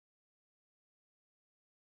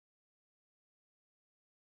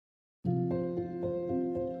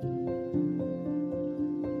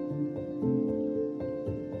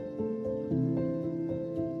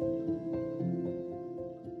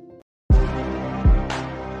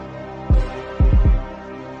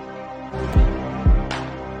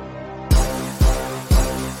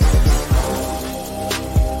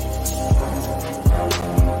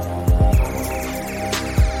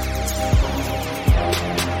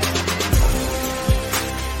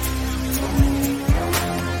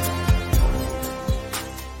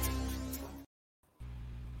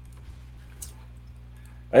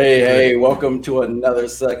Hey, welcome to another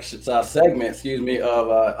segment, of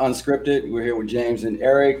Unscripted. We're here with James and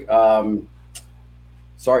Eric.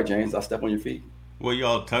 Sorry, James, I stepped on your feet. Well, you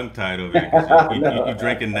all tongue tied over there because you No.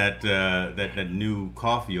 drinking that new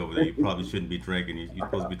coffee over there. You probably shouldn't be drinking. You're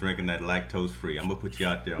supposed to be drinking that lactose free. I'm gonna put you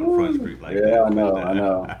out there on Front Street like Yeah, I that. But know, I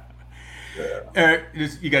know. Yeah. Eric,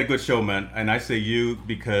 you got a good show, man. And I say you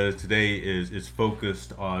because today is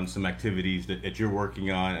focused on some activities that you're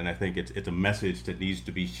working on, and I think it's a message that needs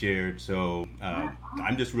to be shared. So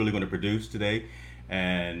I'm just really going to produce today,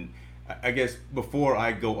 and I guess before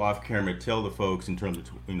I go off camera, tell the folks in terms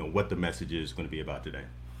of what the message is going to be about today.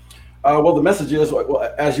 Well, the message is, well,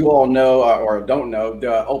 as you all know or don't know,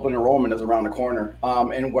 the open enrollment is around the corner.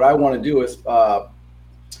 And what I want to do is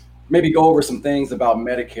maybe go over some things about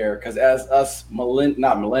Medicare, because as us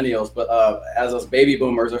not millennials, but as us baby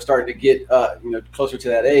boomers are starting to get closer to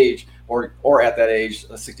that age or at that age,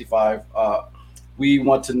 65, we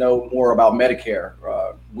want to know more about Medicare.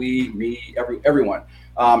 Everyone,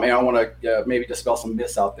 and I want to maybe dispel some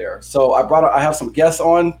myths out there. So I have some guests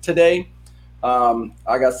on today. I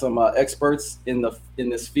got some experts in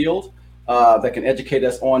this field that can educate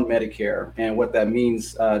us on Medicare and what that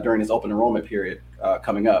means during this open enrollment period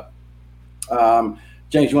coming up.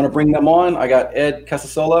 James, you want to bring them on? I got Ed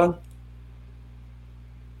Casasola.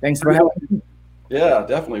 Thanks for having me. Yeah,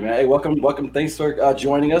 definitely, man. Hey, welcome. Thanks for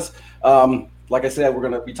joining us. Like I said, we're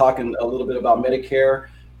going to be talking a little bit about Medicare.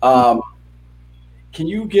 Can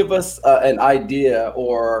you give us an idea,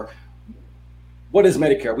 or what is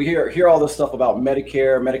Medicare? We hear all this stuff about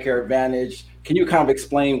Medicare Advantage. Can you kind of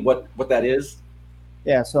explain what that is?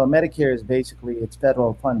 Yeah, so Medicare is basically it's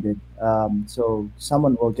federal funded. So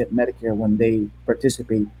someone will get Medicare when they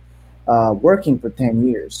participate working for 10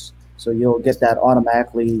 years. So you'll get that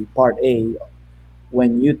automatically Part A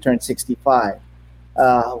when you turn 65.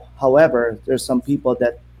 However, there's some people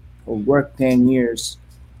that will work 10 years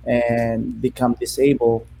and become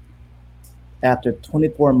disabled after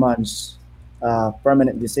 24 months.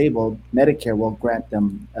 Permanent disabled, Medicare will grant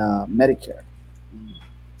them Medicare.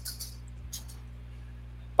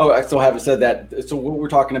 Oh, I still haven't said that. So what we're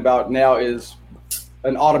talking about now is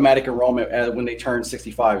an automatic enrollment when they turn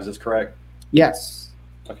 65. Is this correct? Yes.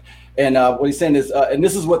 Okay. And what he's saying is, and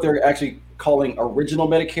this is what they're actually calling original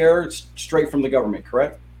Medicare, straight from the government,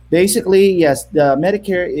 correct? Basically, yes. The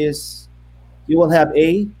Medicare is you will have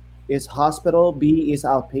A is hospital, B is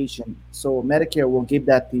outpatient. So Medicare will give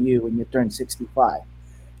that to you when you turn 65.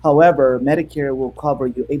 However, Medicare will cover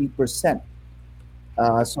you 80%.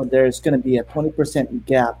 So there's going to be a 20%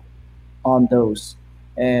 gap on those.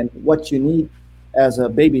 And what you need as a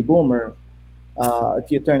baby boomer, if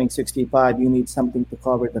you're turning 65, you need something to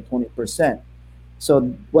cover the 20%. So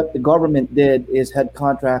what the government did is had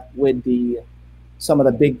contract with some of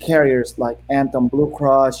the big carriers like Anthem Blue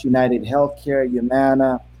Cross, United Healthcare,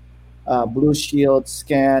 Humana, Blue Shield,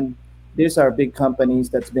 Scan. These are big companies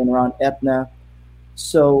that's been around, Aetna.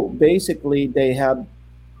 So basically, they have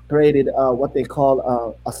created what they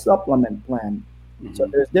call a supplement plan. Mm-hmm. So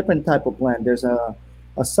there's different type of plan. There's a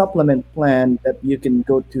supplement plan that you can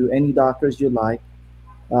go to any doctors you like,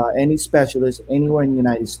 any specialist anywhere in the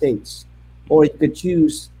United States, or you could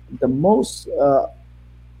choose the most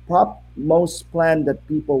plan that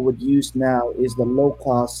people would use now is the low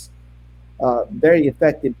cost, very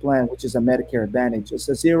effective plan, which is a Medicare Advantage. It's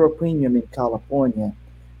a zero premium in California,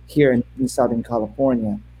 here in Southern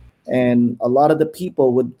California. And a lot of the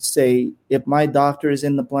people would say, if my doctor is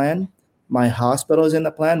in the plan, my hospital is in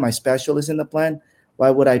the plan, my specialist in the plan,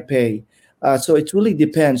 why would I pay? So it really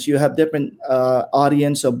depends. You have different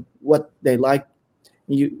audience of what they like.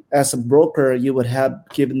 You, as a broker, you would have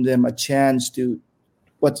given them a chance to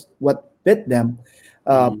what fit them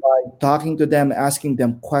by talking to them, asking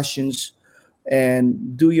them questions,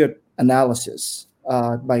 and do your analysis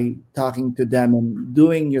by talking to them and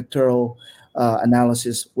doing your thorough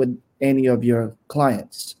analysis with any of your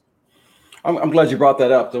clients. I'm glad you brought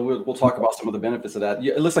that up. So we'll talk about some of the benefits of that.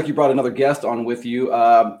 It looks like you brought another guest on with you.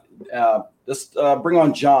 Let's bring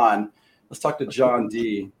on John. Let's talk to John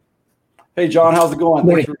D. Hey, John, how's it going?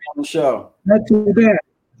 Thanks for being on the show. Not too bad.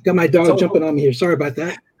 Got my dog jumping on me here. Sorry about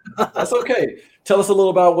that. That's okay. Tell us a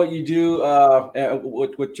little about what you do and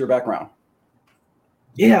what's your background.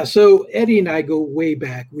 Yeah, so Eddie and I go way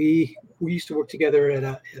back. We used to work together at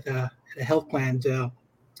a health plan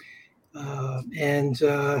and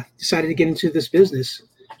decided to get into this business.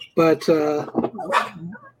 But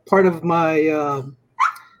part of my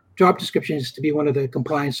job description is to be one of the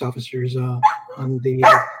compliance officers on the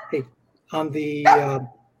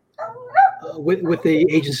with the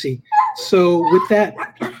agency. So with that,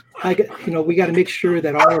 we got to make sure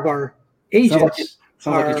that all of our agents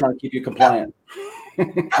Sounds like he's trying to keep you compliant.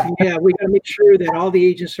 Yeah, we got to make sure that all the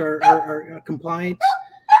agents are compliant,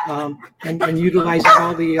 and utilizing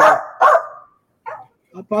all the. I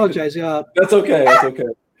apologize. That's okay. That's okay.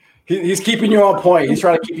 He's keeping you on point. He's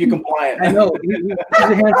trying to keep you compliant. I know he's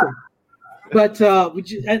a handful. But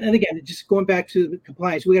and again, just going back to the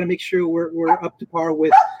compliance, we got to make sure we're up to par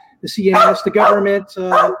with the CMS, the government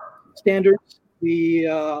standards,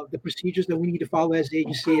 the procedures that we need to follow as the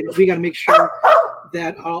agency. We got to make sure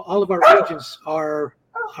that all of our agents are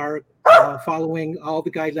following all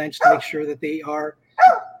the guidelines to make sure that they are,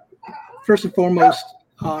 first and foremost,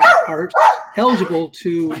 are eligible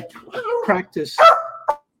to practice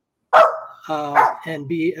and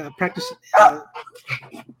be practice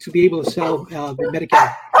to be able to sell the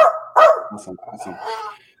Medicare. Awesome.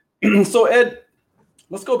 So Ed,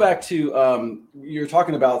 let's go back to you're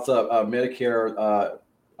talking about Medicare.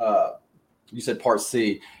 You said Part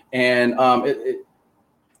C, and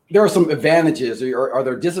there are some advantages. Are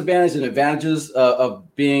there disadvantages and advantages of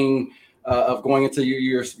being of going into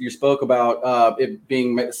you spoke about it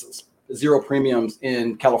being zero premiums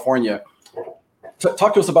in California.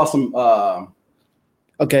 Talk to us about some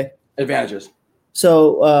advantages.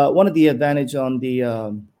 So one of the advantage on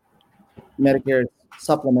the Medicare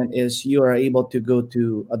supplement is you are able to go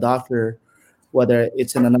to a doctor, whether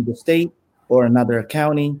it's in another state or another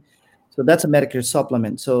county. So that's a Medicare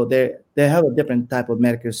supplement. So they have a different type of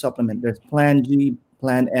Medicare supplement. There's Plan G,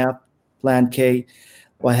 Plan F, Plan K,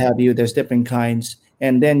 what have you. There's different kinds.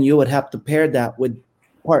 And then you would have to pair that with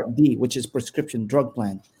Part D, which is prescription drug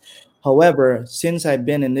plan. However, since I've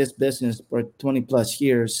been in this business for 20 plus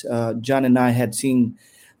years, John and I had seen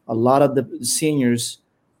a lot of the seniors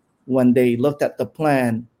when they looked at the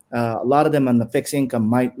plan, a lot of them on the fixed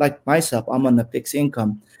income, like myself, I'm on the fixed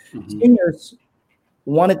income. Mm-hmm. Seniors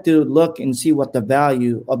wanted to look and see what the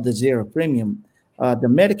value of the zero premium. The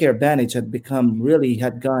Medicare Advantage had gone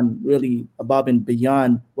really above and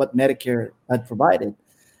beyond what Medicare had provided.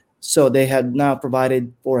 So they had now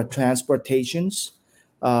provided for transportations.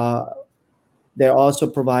 They also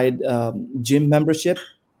provide gym membership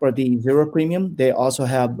for the zero premium. They also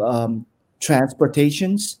have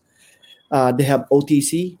transportations. They have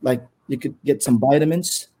OTC, like you could get some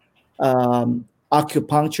vitamins,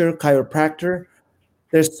 acupuncture, chiropractor.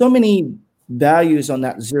 There's so many values on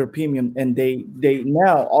that zero premium, and they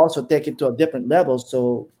now also take it to a different level.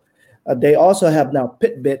 So they also have now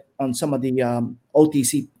Fitbit on some of the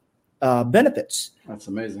OTC benefits. That's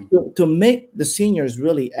amazing. To make the seniors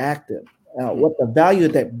really active, what the value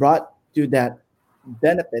that brought to that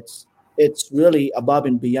benefits, it's really above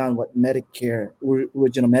and beyond what Medicare,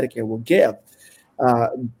 original Medicare will give.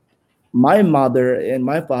 My mother and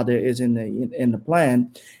my father is in the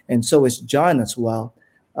plan, and so is John as well,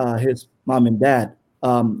 his mom and dad.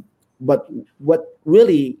 But what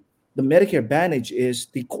really the Medicare Advantage is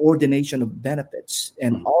the coordination of benefits,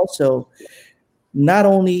 and also not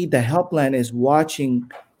only the health plan is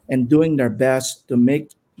watching and doing their best to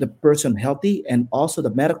make the person healthy, and also the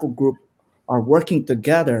medical group are working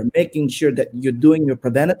together, making sure that you're doing your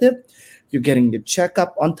preventative, you're getting the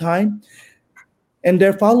checkup on time, and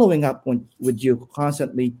they're following up with you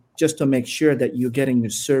constantly just to make sure that you're getting your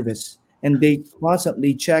service. And they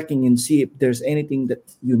constantly checking and see if there's anything that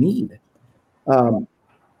you need. John,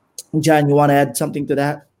 you want to add something to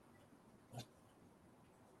that?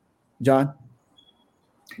 John?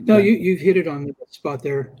 No, you've hit it on the spot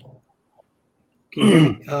there.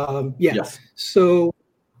 Yeah. Yes. So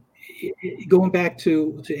going back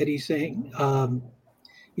to Eddie's saying,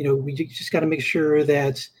 we just got to make sure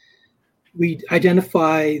that we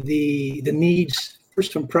identify the needs.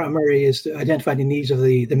 First and primary is to identify the needs of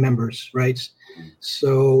the members, right?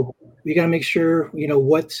 So we got to make sure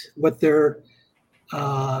what their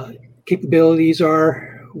capabilities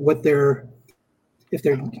are, if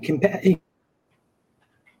they're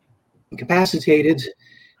incapacitated,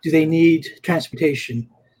 do they need transportation?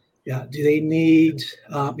 Yeah. Do they need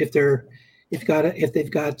if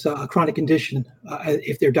they've got a chronic condition,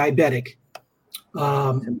 if they're diabetic?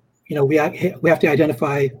 We have to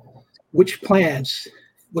identify which plans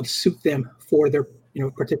would suit them for their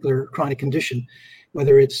particular chronic condition,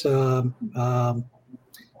 whether it's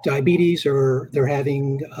diabetes or they're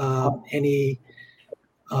having any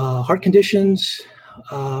heart conditions,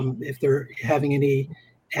 if they're having any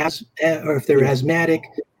or if they're asthmatic,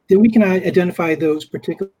 then we can identify those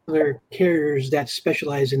particular carriers that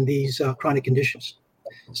specialize in these chronic conditions.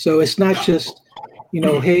 So it's not just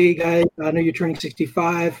hey guys, I know you're turning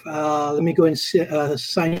 65. Let me go and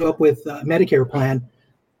sign you up with a Medicare plan,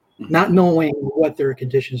 not knowing what their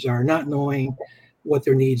conditions are, not knowing what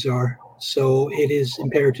their needs are. So it is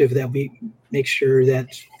imperative that we make sure that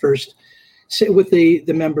first sit with the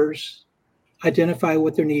members, identify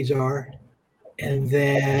what their needs are, and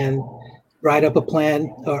then write up a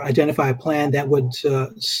plan or identify a plan that would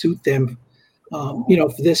suit them.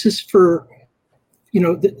 This is for,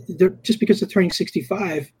 just because they're turning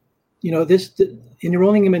 65,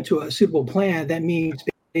 enrolling them into a suitable plan, that means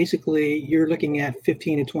basically you're looking at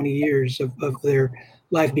 15 to 20 years of their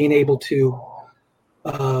life being able to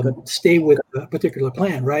stay with a particular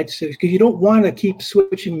plan, right? So because you don't want to keep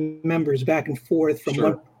switching members back and forth from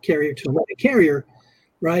one carrier to another carrier,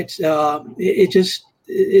 right?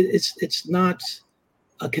 It's not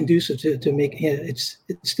conducive to make it's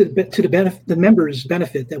to the members'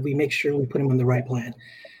 benefit that we make sure we put them on the right plan.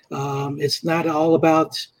 It's not all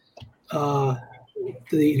about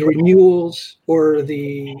the renewals or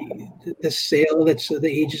the sale that's the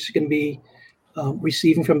agents are going to be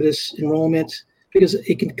receiving from this enrollment, because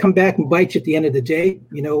it can come back and bite you at the end of the day.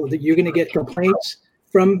 That you're going to get complaints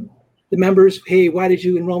from the members. Hey, why did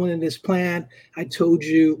you enroll in this plan? I told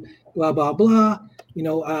you, blah blah blah.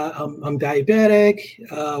 I'm diabetic,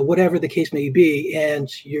 whatever the case may be, and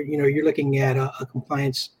you're looking at a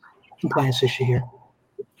compliance issue here.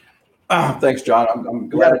 Thanks, John. I'm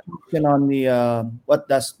glad. On the what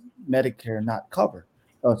does Medicare not cover?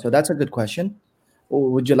 Oh, so that's a good question.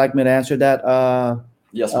 Would you like me to answer that?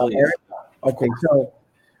 Yes, please. Eric? Okay, so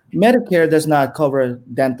Medicare does not cover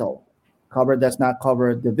dental. Does not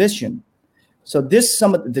cover the vision. So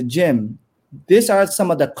some of the gym. These are some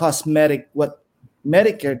of the cosmetic. What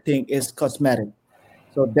Medicare think is cosmetic.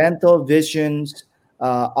 So dental, visions,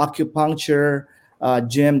 acupuncture,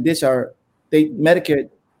 gym. Medicare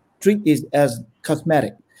treat these as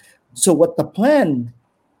cosmetic. So what the plan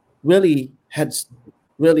really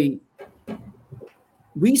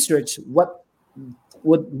researched, what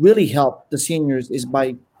would really help the seniors is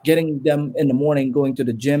by getting them in the morning, going to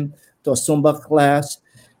the gym, to a Zumba class,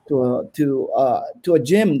 to a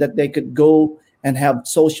gym that they could go and have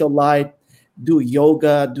social life, do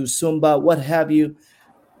yoga, do Zumba, what have you.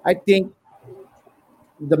 I think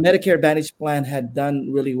the Medicare Advantage plan had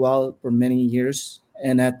done really well for many years,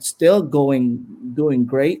 and that's still doing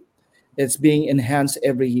great. It's being enhanced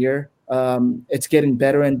every year. It's getting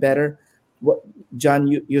better and better. John,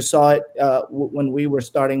 you saw it when we were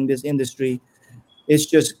starting this industry. It's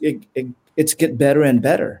just it's get better and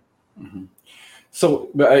better. Mm-hmm. So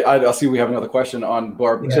I see we have another question on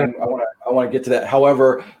Barb. Exactly. I want to get to that.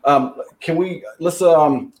 However, let's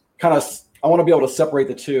I want to be able to separate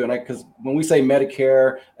the two, and because when we say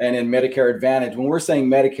Medicare and then Medicare Advantage, when we're saying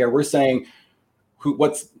Medicare, we're saying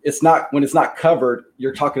when it's not covered.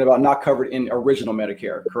 You're talking about not covered in original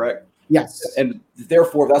Medicare, correct? Yes. And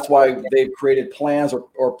therefore, that's why they've created plans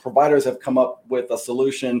or providers have come up with a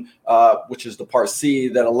solution, which is the Part C,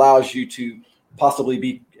 that allows you to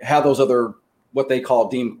possibly have those other what they call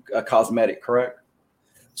deemed cosmetic, correct?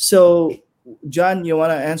 So, John, you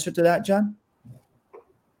want to answer to that, John?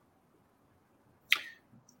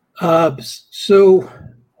 There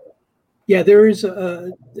is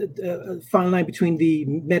a fine line between the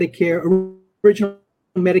original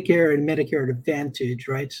Medicare and Medicare Advantage,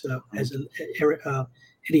 right? So, as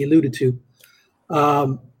Eddie alluded to,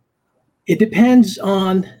 it depends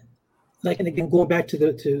on, and again, going back to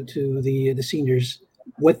the seniors,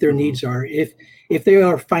 what their needs are. If they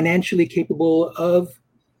are financially capable of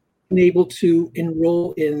being able to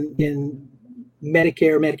enroll in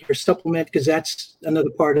Medicare supplement, because that's another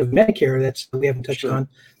part of Medicare that we haven't touched on.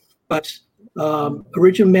 But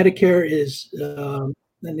original Medicare is,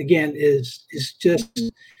 and again, is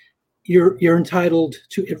just you're entitled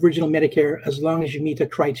to original Medicare as long as you meet the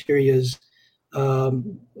criterias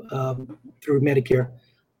through Medicare.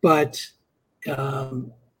 But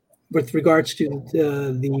with regards to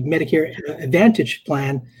the Medicare Advantage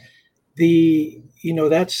plan,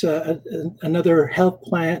 that's another health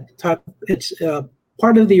plan type. It's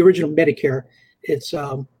part of the original Medicare. It's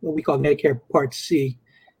what we call Medicare Part C,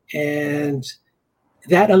 and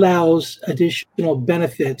that allows additional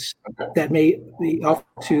benefits that may be offered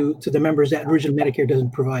to the members that original Medicare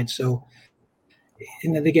doesn't provide. So,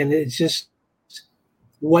 and then again, it's just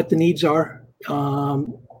what the needs are,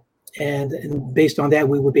 and based on that,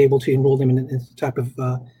 we would be able to enroll them in the type of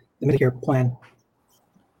the Medicare plan.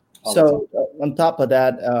 So on top of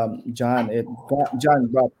that, John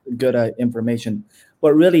brought good information.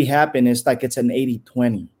 What really happened is it's an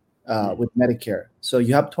 80-20 with Medicare. So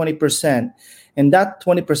you have 20%, and that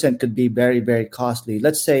 20% could be very, very costly.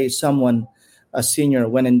 Let's say a senior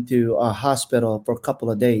went into a hospital for a couple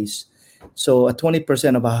of days. So a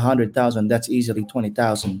 20% of 100,000, that's easily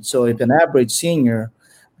 20,000. So if an average senior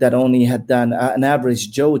that only had done an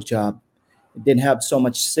average Joe job didn't have so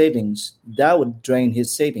much savings, that would drain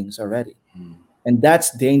his savings already. And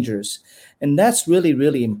that's dangerous. And that's really,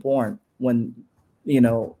 really important when, you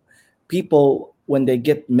know, people, when they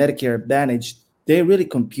get Medicare Advantage, they're really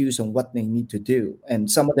confused on what they need to do. And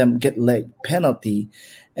some of them get late penalty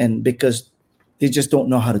and because they just don't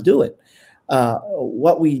know how to do it.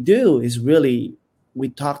 What we do is really, we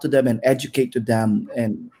talk to them and educate to them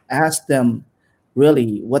and ask them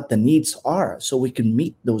really what the needs are so we can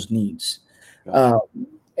meet those needs. Uh,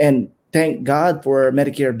 and thank God for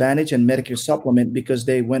Medicare Advantage and Medicare Supplement because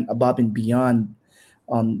they went above and beyond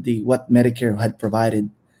the what Medicare had provided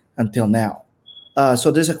until now.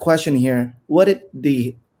 So there's a question here: what if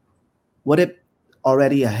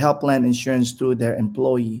already a health plan insurance through their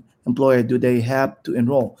employer? Do they have to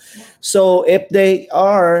enroll? So if they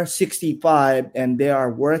are 65 and they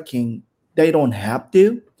are working, they don't have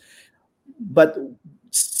to. But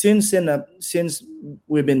since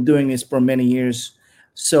we've been doing this for many years,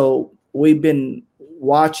 so we've been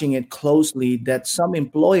watching it closely that some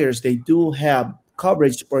employers they do have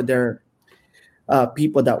coverage for their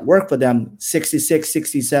people that work for them 66,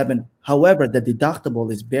 67. However, the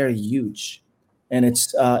deductible is very huge and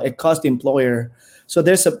it costs the employer. So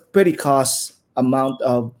there's a pretty cost amount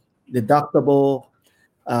of deductible,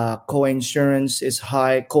 co-insurance is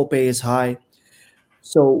high, copay is high.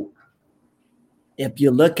 So if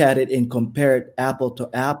you look at it and compare it apple to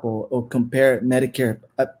apple or compare Medicare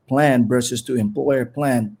plan versus to employer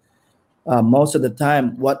plan, most of the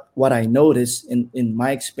time, what I notice in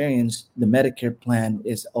my experience, the Medicare plan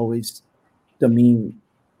is always the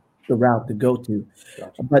route to go to.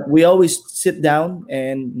 Gotcha. But we always sit down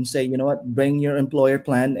and say, you know what, bring your employer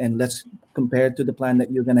plan and let's compare it to the plan that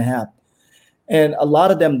you're going to have. And a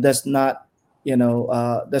lot of them does not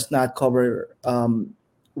cover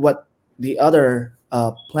what the other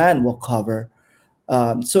plan will cover.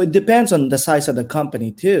 So it depends on the size of the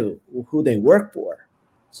company too, who they work for.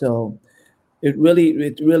 So it really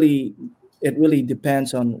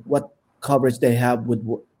depends on what coverage they have with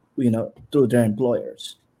through their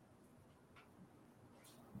employers.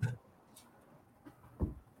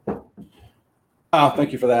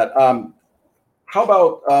 Thank you for that. How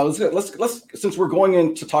about let's since we're going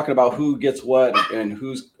into talking about who gets what and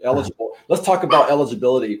who's eligible, let's talk about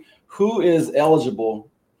eligibility. Who is eligible?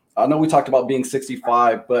 I know we talked about being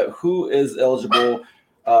 65, but who is eligible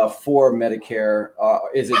for Medicare?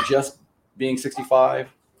 Is it just being 65?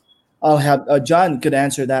 I'll have John could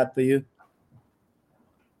answer that for you.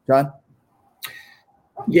 John?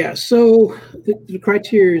 Yeah, so the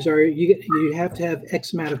criteria are you have to have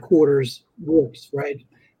X amount of quarters works, right?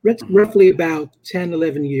 Roughly about 10,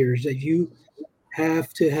 11 years that you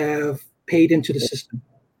have to have paid into the system.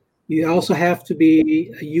 You also have to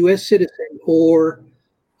be a U.S. citizen or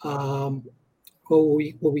what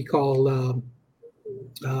we call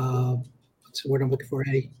what's the word I'm looking for,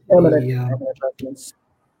 Eddie? Permanent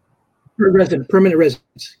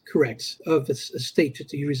residence, correct, of a state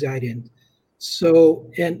that you reside in. So,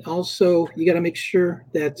 and also you got to make sure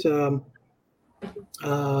that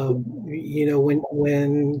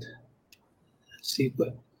when let's see,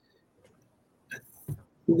 but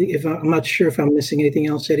if I'm not sure if I'm missing anything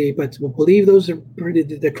else, Eddie, but I believe those are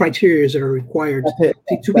the criteria that are required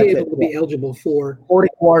to be able to be eligible for 40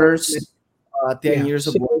 quarters, 10 years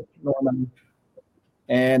of work normally,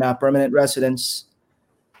 and permanent residence,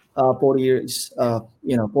 40 years,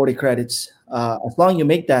 40 credits. As long as you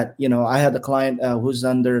make that, I had a client who's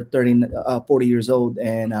under 40 years old,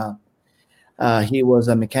 and he was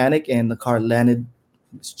a mechanic, and the car landed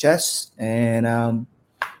his chest, and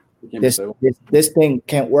this thing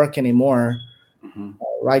can't work anymore. Mm-hmm.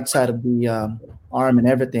 Right side of the arm and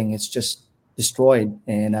everything, it's just destroyed,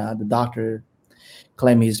 and the doctor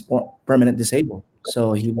claimed he's permanent disabled,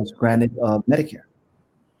 so he was granted Medicare.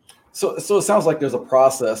 So it sounds like there's a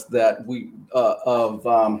process that we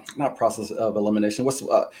not process of elimination. What's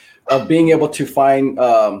of being able to find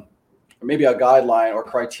maybe a guideline or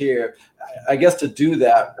criteria. I guess to do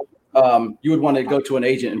that, you would want to go to an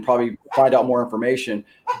agent and probably find out more information.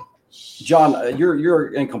 John,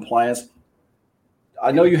 you're in compliance.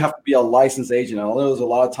 I know you have to be a licensed agent. I know there's a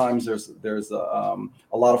lot of times there's a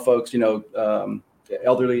lot of folks,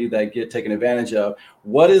 elderly that get taken advantage of.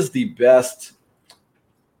 What is the best?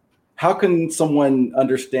 How can someone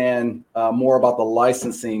understand more about the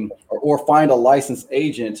licensing or find a licensed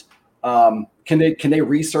agent? Can they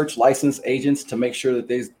research licensed agents to make sure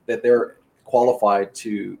that they're qualified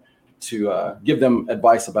to give them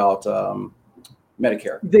advice about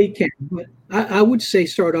Medicare? They can, but I would say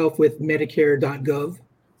start off with Medicare.gov.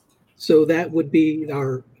 So that would be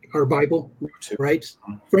our Bible, right?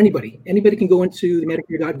 For anybody can go into the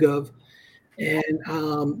Medicare.gov.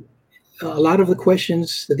 And a lot of the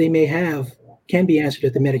questions that they may have can be answered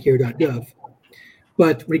at the Medicare.gov.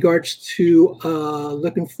 But regards to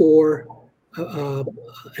looking for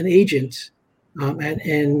an agent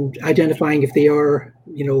and identifying if they are,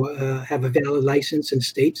 have a valid license in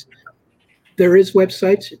states, there is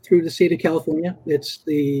websites through the state of California. It's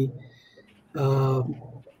the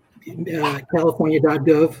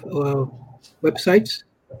California.gov websites,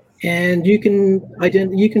 and you can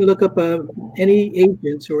look up any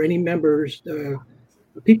agents or any members,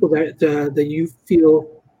 people that you feel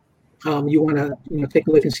you want to take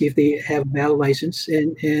a look and see if they have a valid license,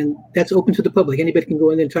 and that's open to the public. Anybody can go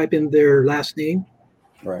in and type in their last name,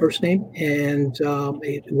 first name, and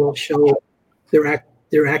it will show their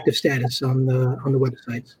active status on the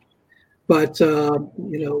websites. But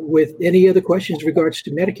with any other questions regards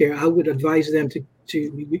to Medicare, I would advise them to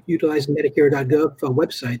utilize the Medicare.gov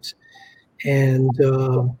websites, and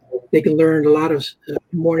they can learn a lot of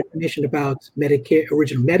more information about Medicare,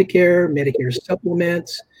 original Medicare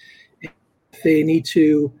supplements. If they need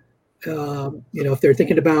to, if they're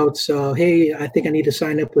thinking about, hey, I think I need to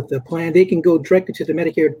sign up with the plan, they can go directly to the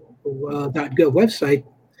Medicare.gov website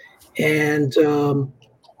and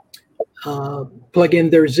plug in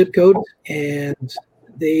their zip code, and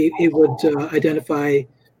it would identify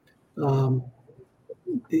the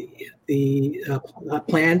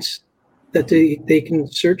plans that they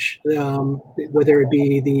can search, whether it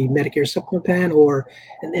be the Medicare supplement plan or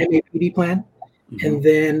an MAPD plan, and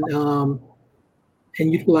then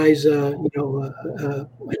and utilize an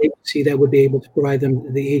agency that would be able to provide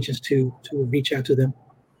them the agents to reach out to them.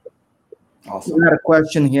 Awesome. We got a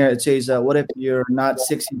question here. It says, what if you're not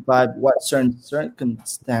 65? What certain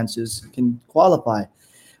circumstances can qualify?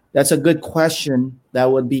 That's a good question. That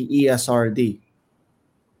would be ESRD.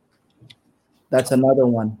 That's another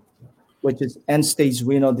one, which is end-stage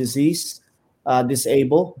renal disease,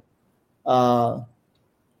 disabled.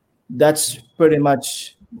 That's pretty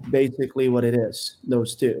much basically what it is,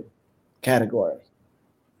 those two categories.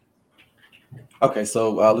 Okay,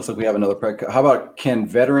 so looks like we have another. How about, can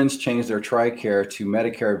veterans change their TRICARE to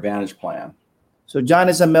Medicare Advantage plan? So John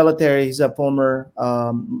is a military. He's a former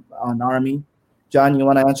on Army. John, you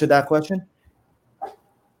want to answer that question?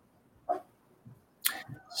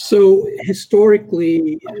 So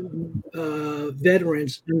historically,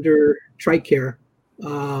 veterans under TRICARE,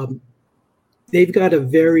 they've got a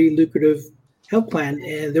very lucrative health plan,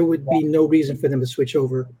 and there would be no reason for them to switch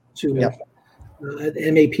over to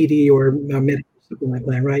MAPD or Medicare supplement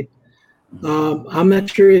plan, right? I'm not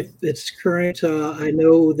sure if it's current. I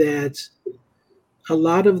know that a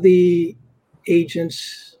lot of the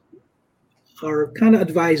agents are kind of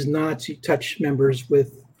advised not to touch members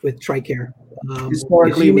with TRICARE.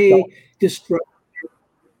 Historically, you may disrupt.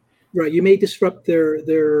 Right, you may disrupt their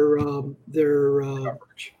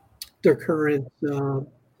current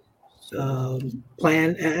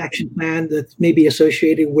action plan that may be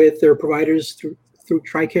associated with their providers through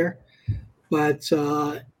TRICARE. But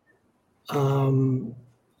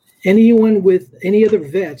anyone with any other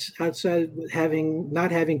vets outside of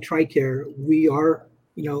not having TRICARE, we are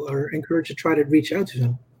encouraged to try to reach out to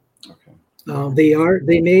them. Okay.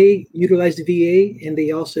 They may utilize the VA, and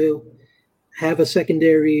they also have a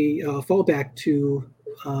secondary fallback to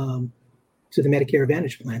the Medicare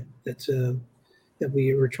Advantage plan. That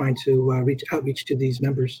we were trying to outreach to these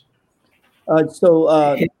members.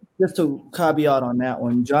 Just to caveat on that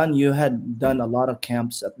one, John, you had done a lot of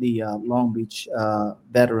camps at the Long Beach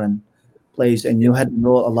veteran place, and you had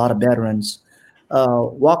enrolled a lot of veterans.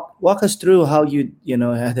 Walk us through how you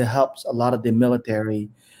had helped a lot of the military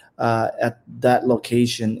at that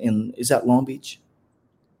location. Is that Long Beach?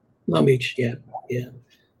 Long Beach, yeah.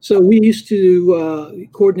 So we used to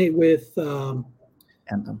coordinate with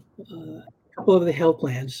Anthem. A couple of the health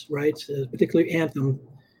plans, right? Particularly Anthem.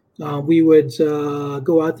 We would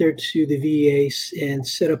go out there to the VA and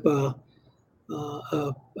set up a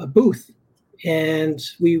booth, and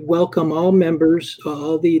we welcome all members,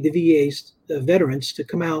 all the VA's veterans, to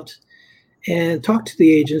come out and talk to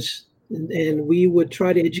the agents, and we would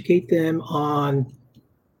try to educate them on,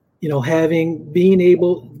 being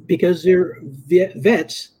able, because they're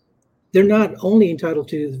vets, they're not only entitled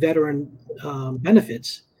to veteran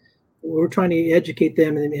benefits. We're trying to educate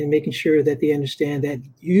them and making sure that they understand that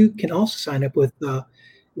you can also sign up with a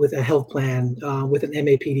health plan, with an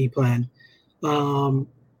MAPD plan.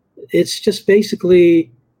 It's just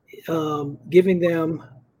basically giving them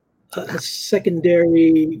a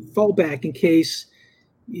secondary fallback in case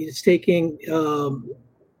it's taking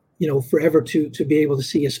forever to be able to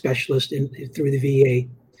see a specialist through the VA.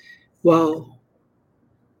 Well,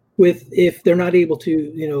 if they're not able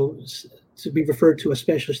to to be referred to a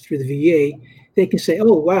specialist through the VA, they can say,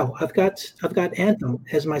 "Oh, wow, I've got Anthem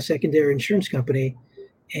as my secondary insurance company,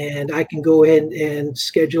 and I can go ahead and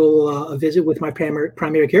schedule a visit with my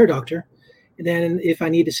primary care doctor. And then if I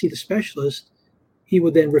need to see the specialist, he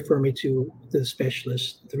would then refer me to the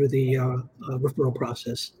specialist through the referral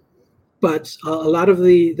process." But a lot of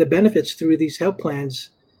the benefits through these health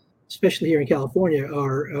plans, especially here in California,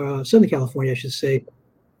 or Southern California, I should say,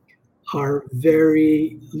 are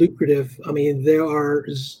very lucrative. I mean, there are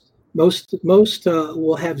most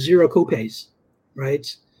will have zero copays, right?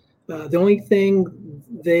 The only thing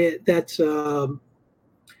that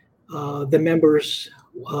the members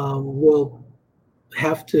will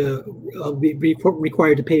have to be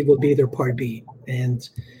required to pay will be their Part B, and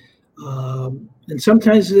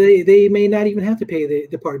sometimes they may not even have to pay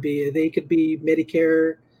the Part B. They could be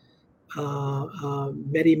Medicare,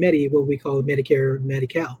 Medi, what we call Medicare,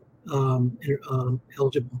 Medi-Cal,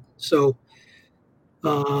 eligible. So,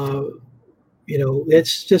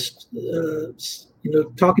 it's just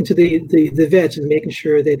talking to the vets and making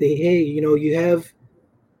sure that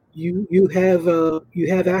you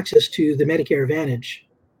have access to the Medicare Advantage.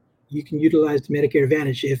 You can utilize the Medicare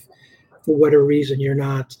Advantage if, for whatever reason, you're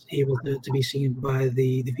not able to be seen by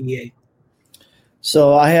the VA.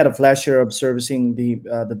 So I had a pleasure of servicing the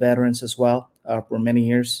veterans as well for many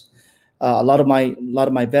years. A lot of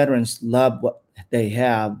my veterans love what they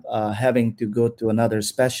have, having to go to another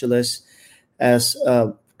specialist, as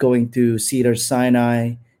going to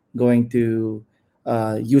Cedars-Sinai, going to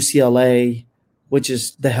UCLA, which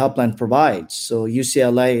is the helpline provides. So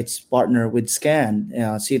UCLA, it's partnered with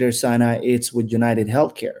SCAN. Cedars-Sinai, it's with United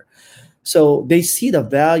Healthcare. So they see the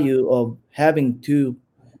value of having two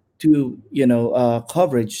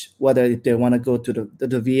coverage, whether if they want to go to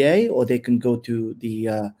the VA or they can go to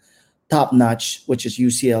the top notch, which is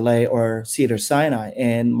UCLA or Cedars-Sinai.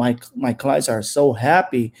 And my clients are so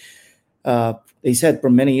happy. They said for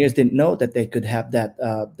many years didn't know that they could have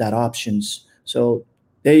that options. So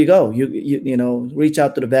there you go. You reach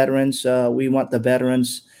out to the veterans. We want the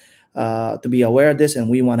veterans to be aware of this, and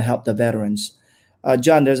we want to help the veterans.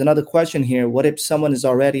 John, there's another question here. What if someone is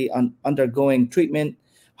already undergoing treatment?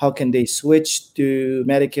 How can they switch to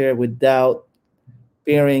Medicare without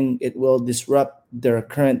fearing it will disrupt their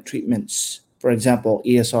current treatments? For example,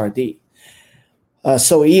 ESRD.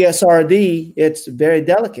 So ESRD, it's very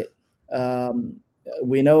delicate.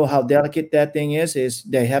 We know how delicate that thing is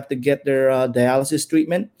they have to get their dialysis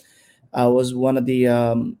treatment. I was one of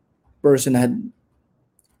the person had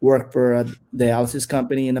worked for a dialysis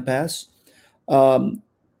company in the past.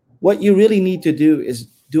 What you really need to do is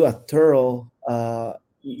do a thorough,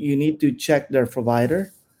 you need to check their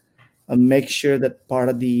provider and make sure that part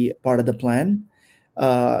of the plan.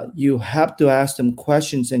 You have to ask them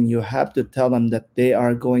questions, and you have to tell them that they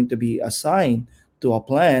are going to be assigned to a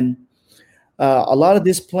plan. A lot of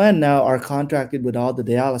this plan now are contracted with all the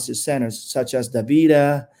dialysis centers, such as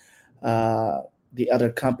DaVita, the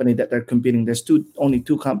other company that they're competing. There's only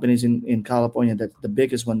two companies in California. That the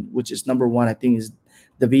biggest one, which is number one, I think, is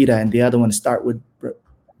DaVita, and the other one start with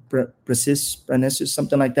Precis,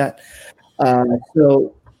 something like that.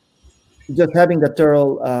 So just having the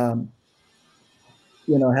thorough,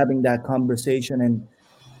 having that conversation and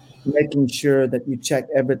making sure that you check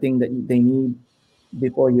everything that they need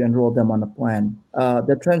before you enroll them on a plan.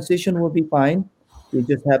 The transition will be fine. You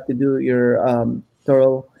just have to do your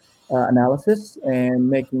thorough analysis and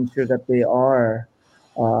making sure that they are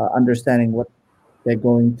understanding what they're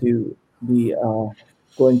going to be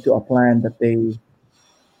going to a plan that the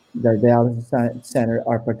dialysis center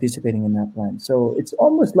are participating in that plan. So it's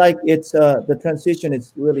almost like it's the transition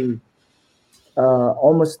is really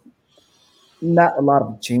almost not a lot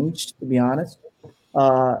of change, to be honest.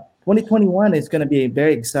 2021 is going to be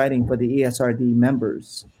very exciting for the ESRD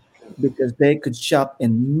members because they could shop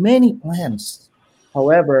in many plans.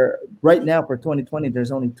 However, right now for 2020,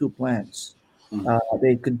 there's only two plans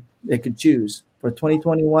they could choose. For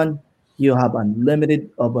 2021, you have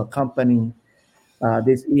unlimited of a company.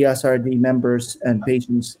 These ESRD members and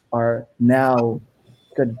patients are now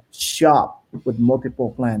could shop with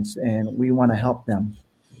multiple plans, and we want to help them.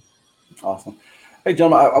 Awesome. Hey,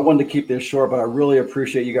 gentlemen, I wanted to keep this short, but I really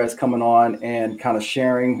appreciate you guys coming on and kind of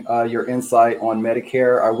sharing your insight on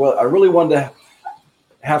Medicare. I really wanted to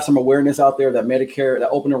have some awareness out there that Medicare, that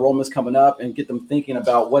open enrollment is coming up, and get them thinking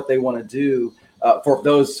about what they want to do for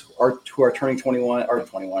those who are turning 21 or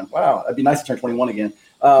 21. Wow, it'd be nice to turn 21 again.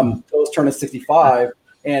 Those turning 65,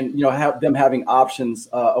 and have them having options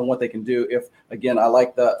on what they can do. If again, I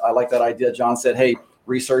like that idea. John said, hey,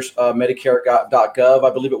 research Medicare.gov,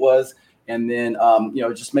 I believe it was. And then,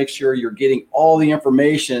 just make sure you're getting all the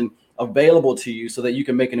information available to you so that you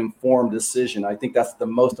can make an informed decision. I think that's the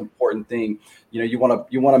most important thing. You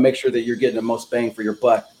want to make sure that you're getting the most bang for your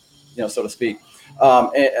buck, so to speak.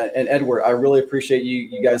 And Edward, I really appreciate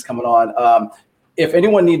you guys coming on. If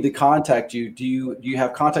anyone needs to contact you, do you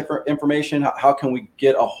have contact information? How can we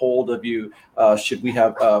get a hold of you should we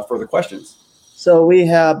have further questions? So we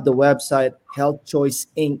have the website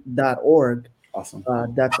healthchoiceinc.org. Awesome.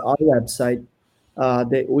 That's our website.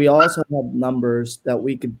 We also have numbers that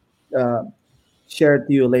we could share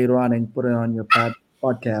to you later on and put it on your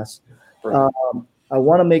podcast. I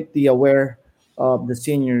want to make the aware of the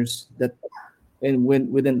seniors that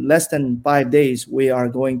within less than 5 days, we are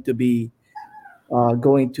going to be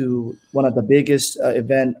going to one of the biggest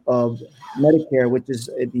event of Medicare, which is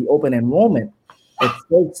the open enrollment. It's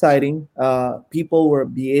so exciting. People will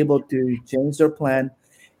be able to change their plan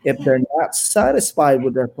if they're not satisfied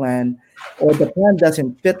with their plan or the plan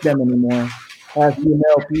doesn't fit them anymore. As you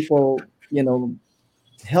know, people,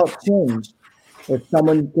 health change. If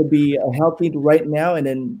someone could be healthy right now and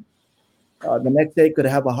then the next day could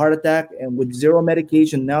have a heart attack, and with zero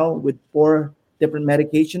medication now with 4 different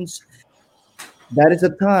medications, that is the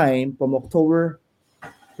time from October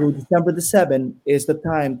through December the 7th is the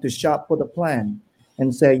time to shop for the plan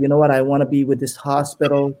and say, you know what, I want to be with this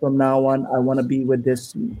hospital from now on. I want to be with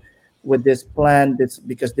this plan,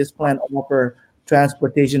 because this plan offer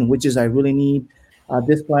transportation, which is I really need.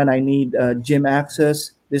 This plan I need gym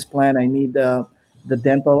access. This plan I need the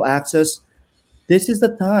dental access. This is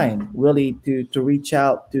the time really to reach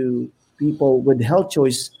out to people with health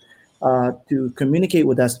choice to communicate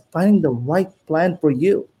with us, finding the right plan for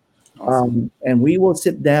you. Awesome. And we will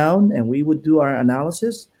sit down and we would do our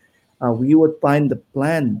analysis. We would find the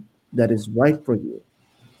plan that is right for you.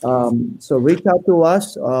 So reach out to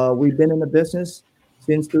us. We've been in the business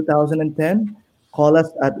since 2010. Call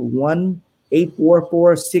us at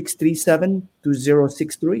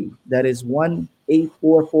 1-844-637-2063. That is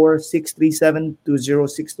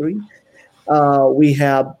 1-844-637-2063. We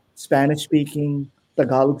have Spanish speaking,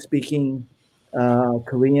 Tagalog speaking,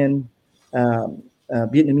 Korean,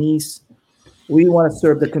 Vietnamese. We want to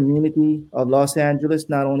serve the community of Los Angeles,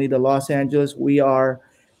 not only the Los Angeles. We are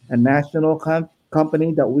a national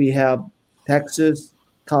company that we have Texas,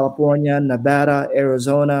 California, Nevada,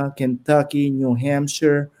 Arizona, Kentucky, New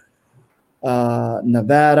Hampshire,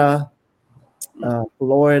 Nevada,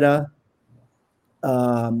 Florida,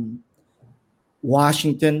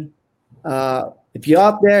 Washington. If you're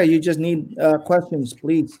out there, you just need questions,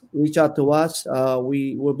 please reach out to us.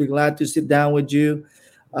 We will be glad to sit down with you.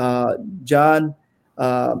 John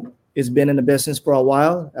has been in the business for a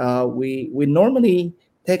while. We normally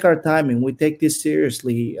take our time and we take this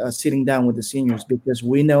seriously, sitting down with the seniors, because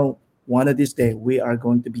we know one of these days we are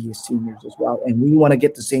going to be seniors as well, and we want to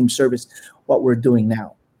get the same service what we're doing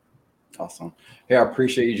now. Awesome. Hey, I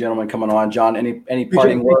appreciate you gentlemen coming on. John, any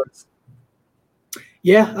parting words?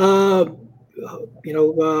 Yeah. Like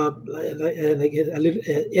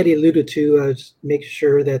Eddie alluded to, just make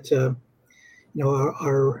sure that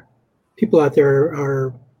our people out there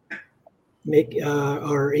are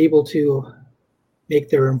able to make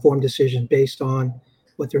their informed decision based on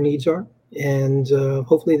what their needs are, and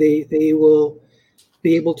hopefully they will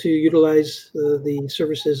be able to utilize the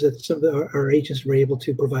services that some of our agents were able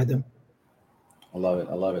to provide them. I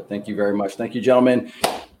love it. Thank you very much. Thank you, gentlemen.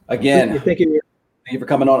 Again, thank you for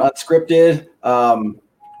coming on Unscripted.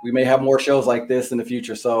 We may have more shows like this in the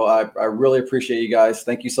future, so I really appreciate you guys.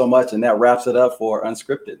 Thank you so much, and that wraps it up for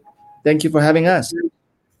Unscripted. Thank you for having us.